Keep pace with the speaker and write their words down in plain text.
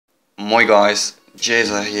Moi guys,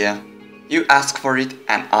 JHZER here. You ask for it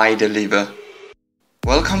and I deliver.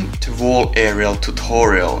 Welcome to wall aerial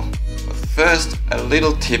tutorial. But first, a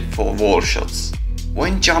little tip for wall shots.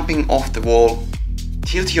 When jumping off the wall,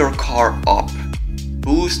 tilt your car up,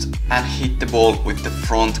 boost and hit the ball with the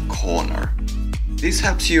front corner. This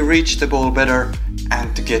helps you reach the ball better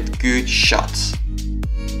and to get good shots.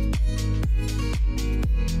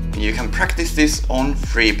 You can practice this on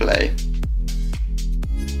free play.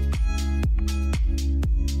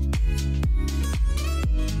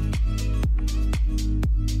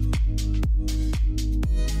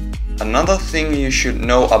 Another thing you should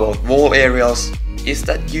know about wall aerials is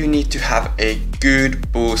that you need to have a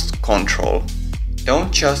good boost control.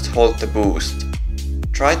 Don't just hold the boost.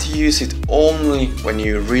 Try to use it only when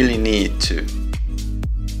you really need to.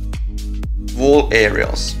 Wall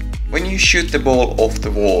aerials. When you shoot the ball off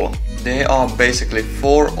the wall, there are basically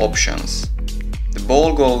 4 options. The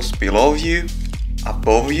ball goes below you,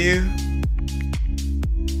 above you,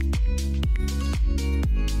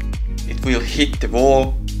 it will hit the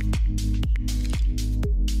wall,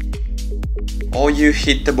 or you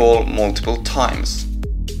hit the ball multiple times.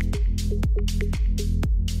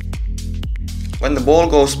 When the ball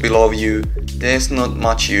goes below you, there's not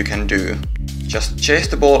much you can do. Just chase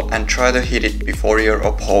the ball and try to hit it before your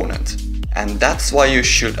opponent. And that's why you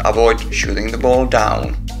should avoid shooting the ball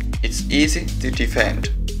down. It's easy to defend.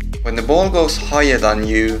 When the ball goes higher than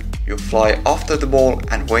you, you fly after the ball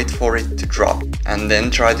and wait for it to drop, and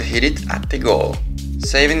then try to hit it at the goal.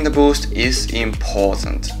 Saving the boost is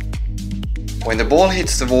important. When the ball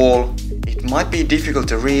hits the wall, it might be difficult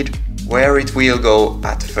to read where it will go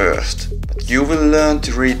at first, but you will learn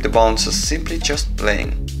to read the bounces simply just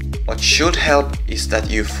playing. What should help is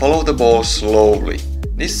that you follow the ball slowly.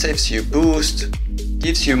 This saves you boost,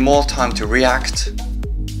 gives you more time to react,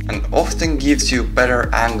 and often gives you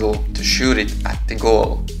better angle to shoot it at the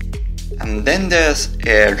goal. And then there's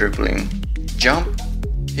air dribbling. Jump,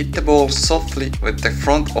 hit the ball softly with the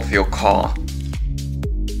front of your car.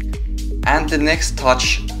 And the next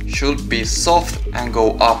touch should be soft and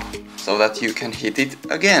go up so that you can hit it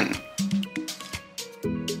again.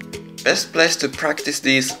 Best place to practice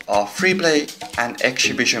these are free play and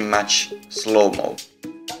exhibition match slow-mo.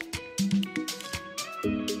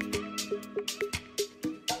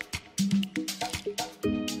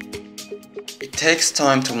 It takes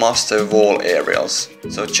time to master wall aerials,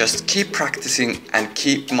 so just keep practicing and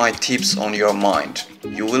keep my tips on your mind.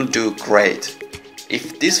 You will do great.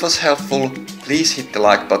 If this was helpful, please hit the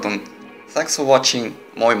like button. Thanks for watching.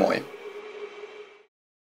 Moi moi.